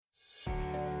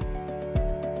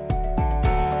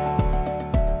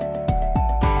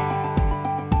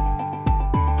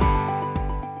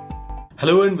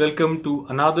Hello and welcome to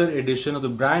another edition of the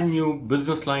brand new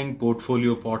Business Line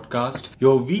Portfolio Podcast,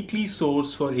 your weekly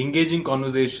source for engaging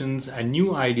conversations and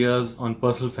new ideas on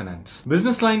personal finance.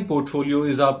 Business Line Portfolio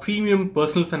is our premium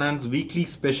personal finance weekly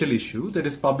special issue that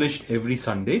is published every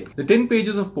Sunday. The 10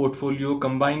 pages of portfolio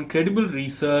combine credible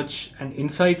research and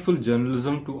insightful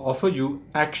journalism to offer you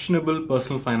actionable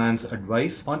personal finance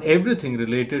advice on everything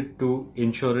related to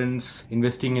insurance,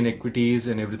 investing in equities,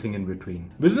 and everything in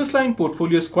between. Business Line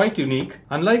Portfolio is quite unique.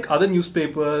 Unlike other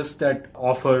newspapers that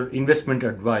offer investment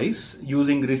advice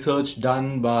using research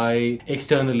done by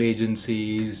external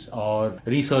agencies or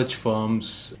research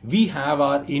firms, we have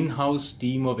our in-house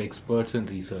team of experts and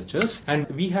researchers, and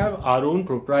we have our own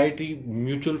proprietary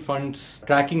mutual funds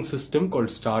tracking system called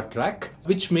StarTrack,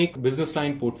 which make Business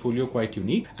Line Portfolio quite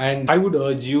unique. And I would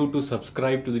urge you to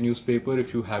subscribe to the newspaper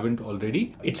if you haven't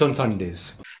already. It's on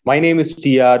Sundays. My name is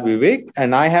T.R. Vivek,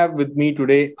 and I have with me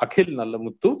today Akhil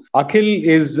Nallamuthu. Akhil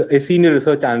is a senior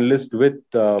research analyst with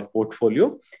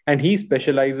Portfolio, and he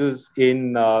specializes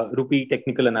in rupee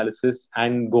technical analysis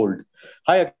and gold.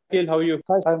 Hi, Akhil, how are you?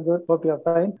 Hi, I'm good. Hope you're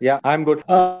fine. Yeah, I'm good.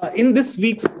 In this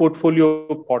week's Portfolio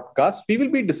podcast, we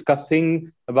will be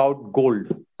discussing about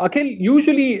gold. Akhil,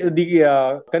 usually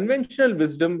the conventional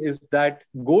wisdom is that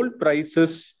gold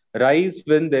prices rise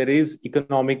when there is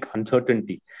economic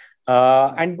uncertainty.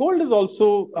 And gold is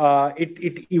also,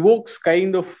 it evokes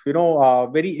kind of,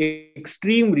 very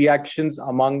extreme reactions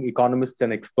among economists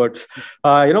and experts.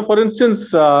 For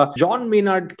instance, John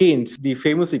Maynard Keynes, the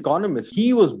famous economist,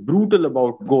 he was brutal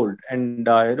about gold. And,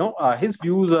 his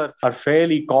views are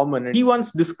fairly common. And he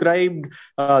once described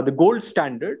the gold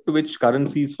standard to which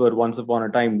currencies were once upon a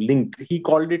time linked. He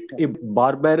called it a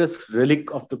barbarous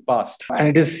relic of the past.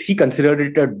 And he considered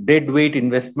it a deadweight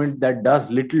investment that does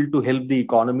little to help the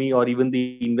economy or even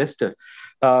the investor.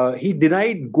 He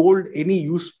denied gold any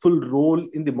useful role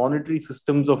in the monetary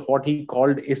systems of what he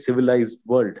called a civilized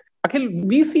world. Akhil,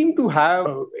 we seem to have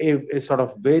a sort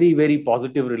of very, very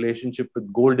positive relationship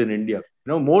with gold in India.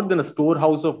 More than a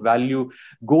storehouse of value,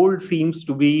 gold seems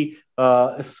to be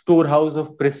a storehouse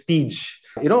of prestige,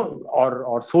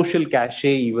 or social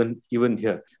cachet even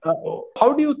here.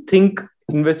 How do you think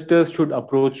investors should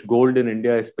approach gold in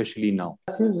India, especially now?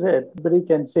 As you said, everybody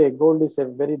can say gold is a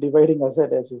very dividing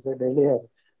asset, as you said earlier.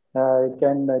 It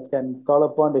can call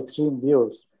upon extreme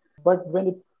views, but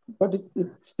it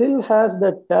still has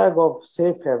the tag of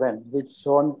safe haven, which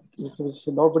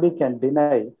nobody can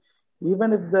deny.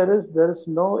 Even if there is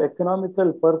no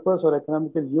economical purpose or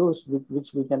economical use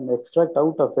which we can extract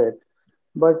out of it.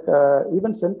 But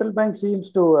even central bank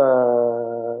seems to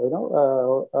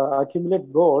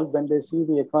accumulate gold when they see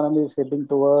the economy is heading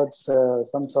towards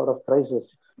some sort of crisis.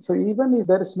 So even if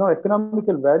there is no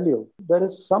economical value, there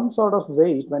is some sort of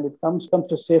weight when it comes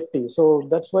to safety. So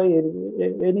that's why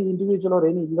any individual or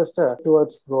any investor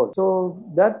towards gold. So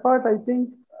that part, I think,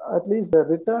 at least the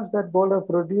returns that gold have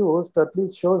produced at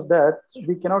least shows that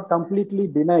we cannot completely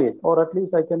deny it, or at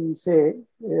least I can say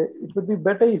it would be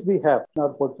better if we have in our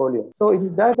portfolio. So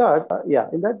in that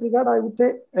regard, I would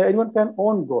say anyone can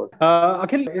own gold.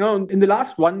 Akhil, in the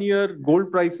last 1 year,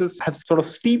 gold prices have sort of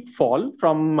steep fall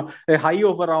from a high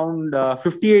of around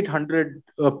 5,800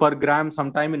 per gram.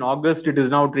 Sometime in August, it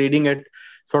is now trading at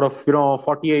sort of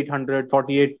 4,800,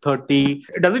 4,830.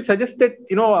 Does it suggest that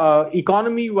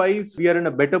economy wise we are in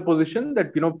a better position,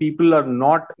 that people are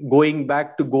not going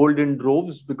back to gold in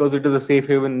droves because it is a safe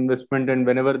haven investment, and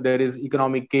whenever there is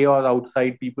economic chaos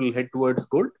outside, people head towards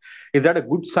gold? Is that a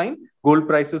good sign? Gold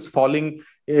prices falling,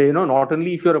 not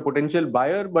only if you're a potential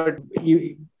buyer, but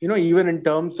even in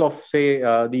terms of, say,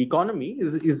 the economy,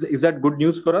 is that good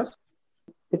news for us?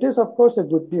 It is, of course, a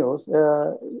good news.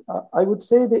 I would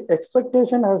say the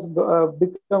expectation has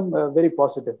become very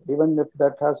positive, even if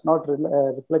that has not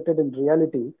reflected in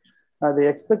reality. The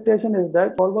expectation is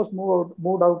that almost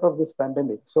moved out of this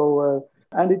pandemic. So,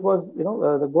 and it was,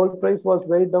 the gold price was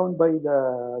weighed down by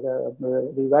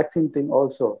the vaccine thing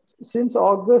also. Since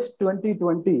August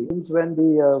 2020, since when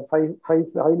the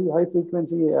high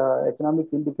frequency economic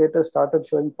indicators started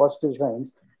showing positive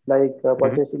signs, like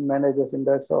purchasing managers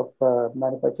index of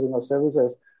manufacturing or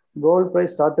services, gold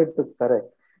price started to correct.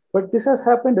 But this has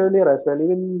happened earlier as well.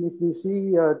 Even if we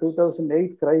see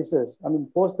 2008 crisis,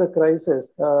 post the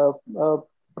crisis,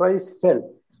 price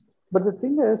fell. But the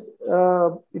thing is,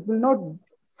 it will not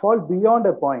fall beyond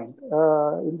a point.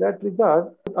 In that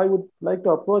regard, I would like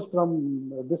to approach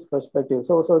from this perspective.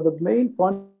 So the main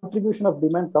contribution of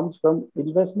demand comes from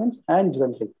investments and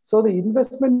jewelry. So the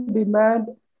investment demand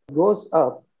goes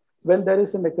up when there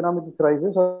is an economic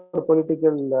crisis or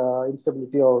political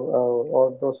instability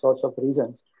or those sorts of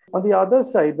reasons. On the other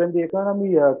side, when the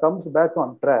economy comes back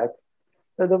on track,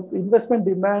 the investment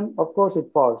demand, of course, it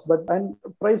falls, but and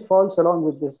price falls along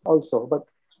with this also. But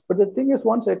the thing is,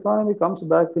 once economy comes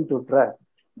back into track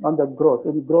on the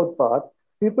growth path,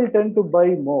 people tend to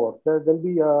buy more. There'll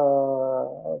be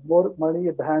more money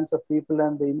at the hands of people,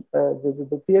 and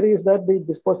the theory is that the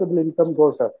disposable income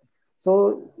goes up.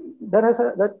 So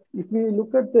that if we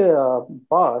look at the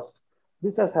past,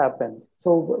 this has happened.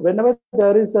 So whenever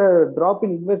there is a drop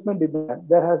in investment demand,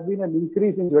 there has been an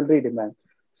increase in jewelry demand.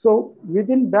 So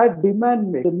within that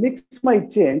demand mix, the mix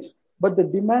might change, but the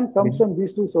demand comes from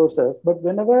these two sources. But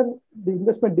whenever the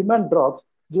investment demand drops,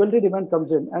 jewelry demand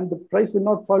comes in, and the price will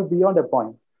not fall beyond a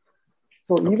point.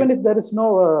 So even if there is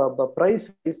no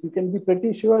price, you can be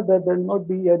pretty sure that there will not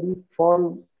be any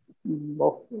fall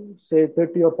of say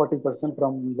 30 or 40%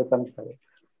 from the current level.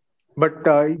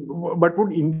 But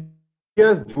would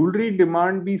India's jewelry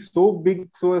demand be so big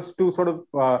so as to sort of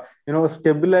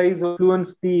stabilize or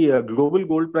influence the global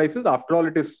gold prices? After all,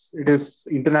 it is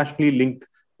internationally linked,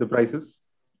 the prices.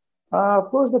 Of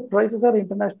course, the prices are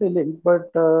internationally linked,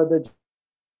 but the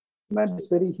demand is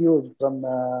very huge.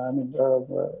 When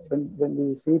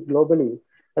we see it globally,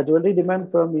 the jewelry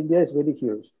demand from India is very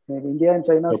huge. I mean, India and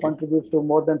China contributes to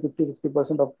more than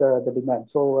 50-60% of the demand.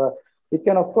 So it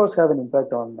can, of course, have an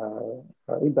impact on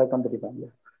the demand. Yeah.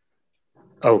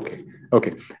 Okay.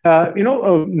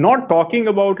 Not talking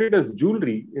about it as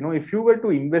jewelry, if you were to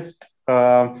invest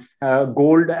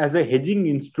gold as a hedging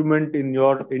instrument in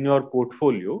your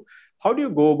portfolio, how do you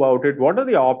go about it? What are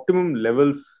the optimum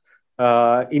levels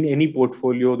in any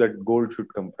portfolio that gold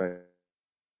should comprise?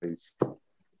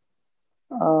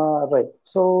 Right.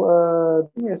 So,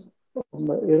 yes,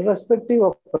 irrespective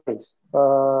of price,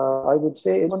 I would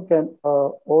say anyone can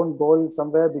own gold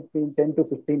somewhere between 10 to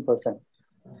 15%.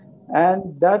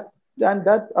 And that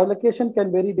allocation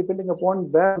can vary depending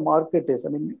upon where market is. I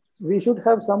mean, we should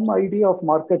have some idea of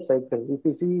market cycle. If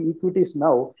we see equities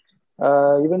now,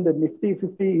 even the Nifty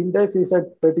 50 index is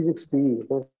at 36 PE.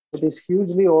 So it is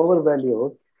hugely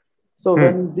overvalued. So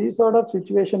when this sort of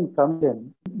situation comes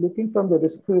in, looking from the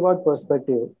risk reward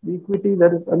perspective, equity,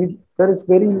 there is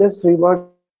very less reward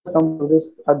come to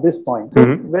risk at this point.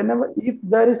 So if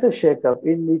there is a shakeup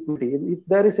in equity, if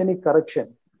there is any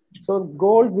correction, so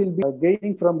gold will be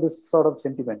gaining from this sort of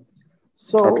sentiment.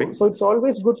 So it's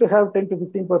always good to have 10 to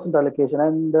 15% allocation.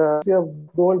 And if you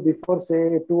have gold before,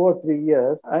 say, 2 or 3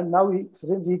 years, and now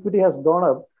since equity has gone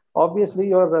up, obviously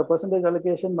your percentage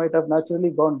allocation might have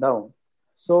naturally gone down.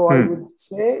 So I would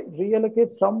say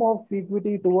reallocate some of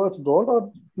equity towards gold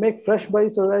or make fresh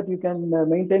buys so that you can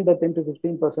maintain the 10 to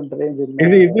 15% range.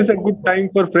 Is this a good time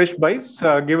for fresh buys,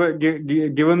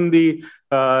 given the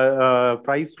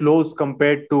price lows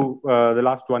compared to the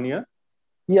last 1 year?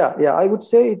 Yeah, I would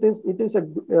say it is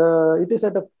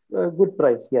at a good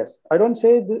price. Yes, I don't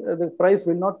say the price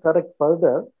will not correct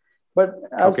further, but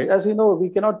as you know, we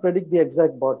cannot predict the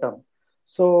exact bottom.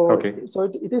 So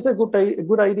it is a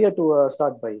good idea to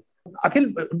start by.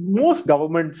 Akhil, most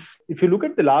governments, if you look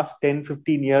at the last 10,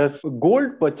 15 years,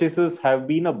 gold purchases have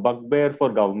been a bugbear for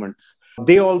governments.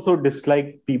 They also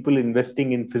dislike people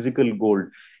investing in physical gold.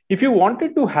 If you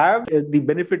wanted to have the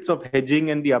benefits of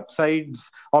hedging and the upsides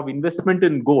of investment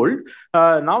in gold,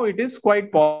 now it is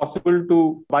quite possible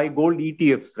to buy gold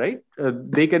ETFs, right?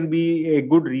 They can be a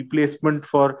good replacement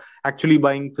for actually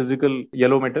buying physical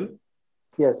yellow metal.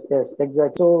 Yes,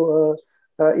 exactly. So,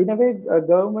 in a way,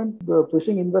 government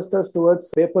pushing investors towards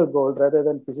paper gold rather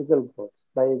than physical gold,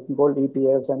 like gold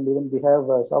ETFs, and even we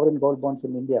have sovereign gold bonds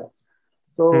in India.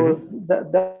 So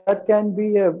that can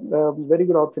be a very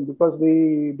good option because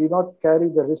we do not carry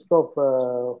the risk of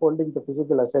holding the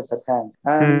physical assets at hand,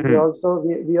 and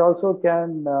we also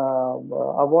can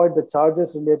avoid the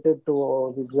charges related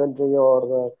to the jewelry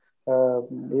or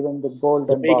even the gold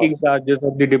and making charges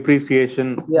of the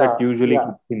depreciation that usually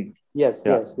kicks in. Yes.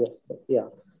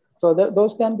 So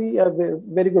those can be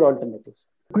very good alternatives.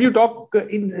 Could you talk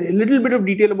in a little bit of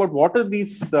detail about what are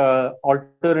these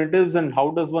alternatives and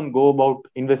how does one go about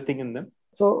investing in them?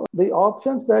 So the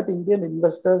options that Indian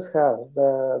investors have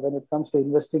when it comes to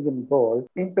investing in gold,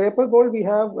 in paper gold, we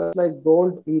have like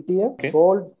gold ETF,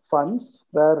 gold funds,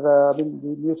 where the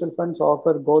mutual funds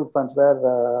offer gold funds where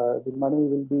the money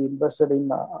will be invested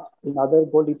in other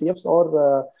gold ETFs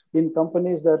or in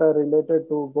companies that are related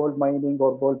to gold mining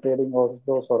or gold trading or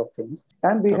those sort of things.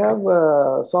 And we have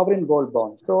sovereign gold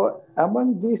bonds. So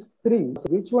among these three,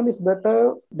 which one is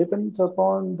better depends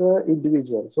upon the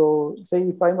individual. So say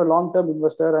if I'm a long-term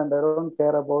investor and I don't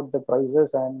care about the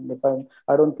prices and if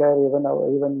I don't care even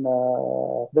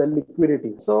the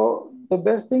liquidity. So The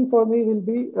best thing for me will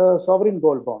be sovereign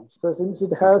gold bonds. So since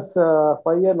it has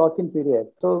 5-year lock-in period,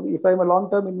 so if I'm a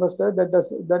long-term investor,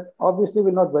 that obviously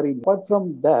will not worry me. Apart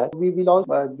from that, we will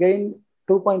also gain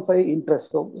 2.5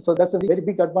 interest. So that's a very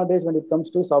big advantage when it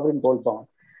comes to sovereign gold bond.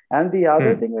 And the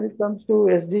other thing when it comes to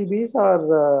SGBs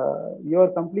are you are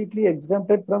completely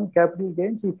exempted from capital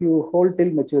gains if you hold till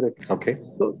maturity. Okay.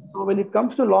 So when it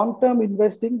comes to long-term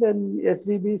investing, then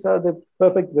SGBs are the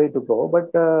perfect way to go.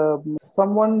 But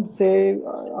someone say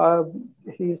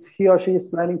he or she is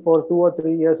planning for 2 or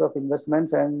 3 years of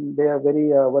investments and they are very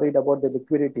worried about the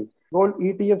liquidity. Gold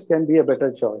ETFs can be a better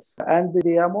choice. And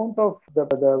the amount of the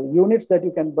units that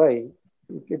you can buy,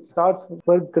 it starts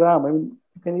per gram. I mean,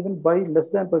 you can even buy less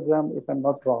than per gram if I'm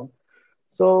not wrong.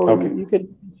 So you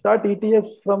can start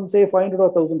ETFs from say 500 or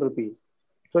 1,000 rupees.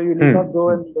 So you need not go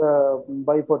and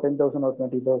buy for 10,000 or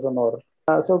 20,000 or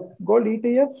so gold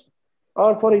ETFs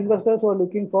are for investors who are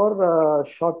looking for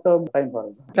short-term time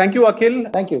horizon. Thank you, Akhil.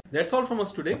 Thank you. That's all from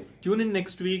us today. Tune in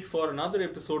next week for another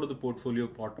episode of the Portfolio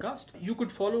Podcast. You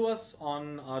could follow us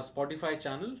on our Spotify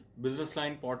channel, Business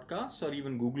Line Podcast, or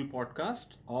even Google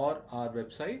Podcast, or our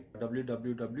website,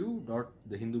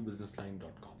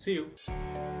 www.thehindubusinessline.com. See you.